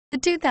The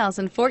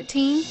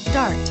 2014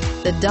 Dart.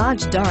 The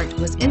Dodge Dart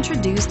was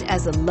introduced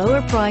as a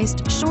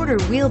lower-priced, shorter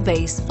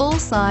wheelbase,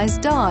 full-size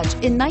Dodge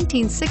in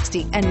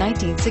 1960 and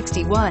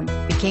 1961,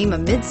 became a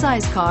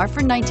mid-size car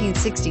for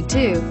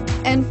 1962,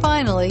 and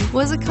finally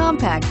was a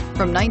compact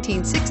from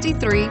 1963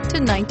 to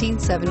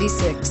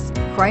 1976.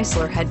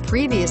 Chrysler had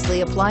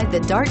previously applied the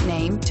Dart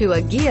name to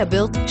a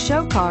Ghia-built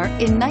show car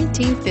in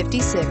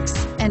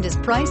 1956 and is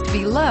priced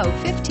below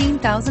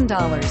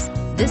 $15,000.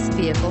 This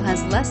vehicle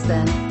has less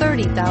than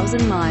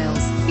 30,000 miles.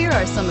 Here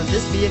are some of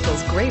this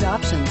vehicle's great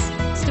options: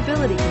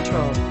 stability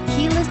control,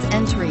 keyless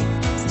entry,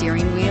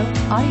 steering wheel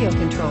audio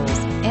controls,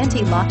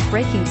 anti-lock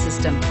braking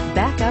system,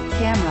 backup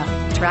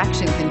camera,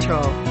 traction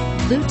control,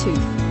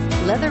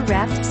 Bluetooth,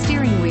 leather-wrapped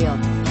steering wheel,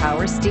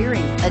 power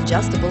steering,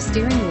 adjustable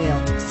steering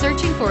wheel.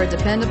 Searching for a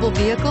dependable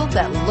vehicle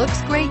that looks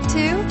great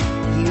too?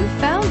 You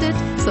found it,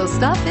 so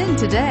stop in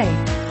today.